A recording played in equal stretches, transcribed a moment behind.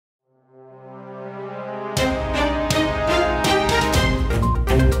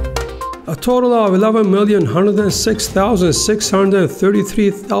A total of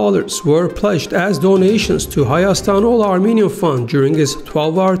 $11,106,633 were pledged as donations to Hayastan All-Armenian Fund during its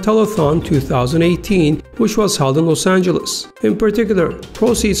 12-hour telethon 2018, which was held in Los Angeles. In particular,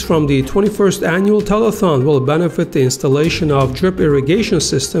 proceeds from the 21st annual telethon will benefit the installation of drip irrigation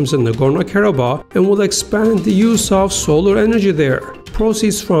systems in Nagorno-Karabakh and will expand the use of solar energy there.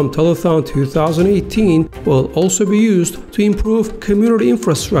 Proceeds from Telethon 2018 will also be used to improve community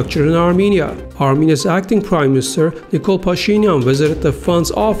infrastructure in Armenia. Armenia's acting Prime Minister Nikol Pashinyan visited the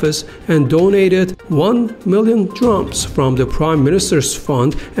fund's office and donated 1 million drams from the Prime Minister's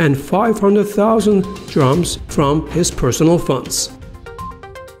fund and 500,000 drams from his personal funds.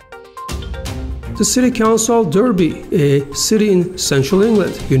 The City Council of Derby, a city in central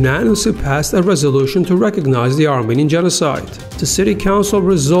England, unanimously passed a resolution to recognize the Armenian Genocide. The City Council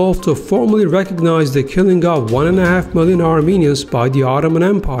resolved to formally recognize the killing of 1.5 million Armenians by the Ottoman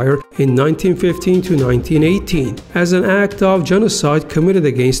Empire in 1915 to 1918 as an act of genocide committed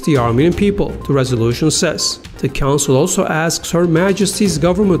against the Armenian people, the resolution says. The Council also asks Her Majesty's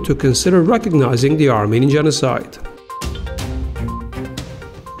government to consider recognizing the Armenian Genocide.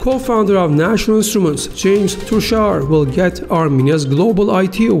 Co-founder of National Instruments, James Turshar, will get Armenia's Global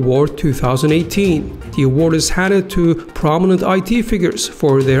IT Award 2018. The award is handed to prominent IT figures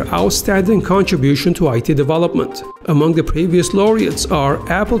for their outstanding contribution to IT development. Among the previous laureates are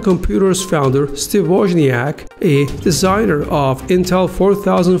Apple Computers founder Steve Wozniak, a designer of Intel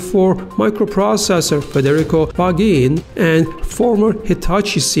 4004 microprocessor Federico Faggin, and former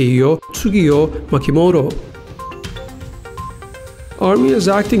Hitachi CEO Tsugio Makimoto. Armenia's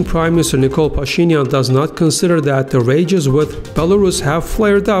acting Prime Minister Nikol Pashinyan does not consider that the rages with Belarus have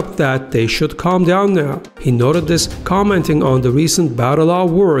flared up, that they should calm down now. He noted this, commenting on the recent battle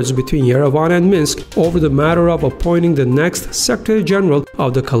of words between Yerevan and Minsk over the matter of appointing the next Secretary General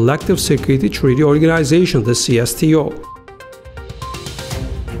of the Collective Security Treaty Organization, the CSTO.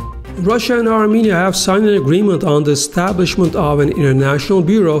 Russia and Armenia have signed an agreement on the establishment of an international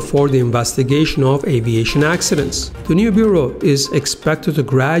bureau for the investigation of aviation accidents. The new bureau is expected to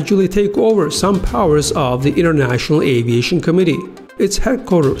gradually take over some powers of the International Aviation Committee. Its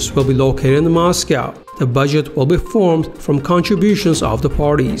headquarters will be located in Moscow. The budget will be formed from contributions of the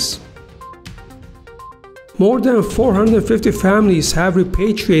parties. More than 450 families have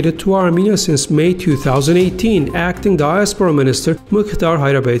repatriated to Armenia since May 2018, acting Diaspora Minister Mukhtar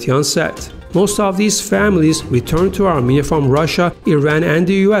Hayrabeitian said. Most of these families returned to Armenia from Russia, Iran and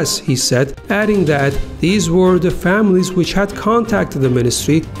the US, he said, adding that these were the families which had contacted the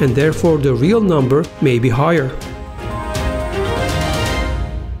ministry and therefore the real number may be higher.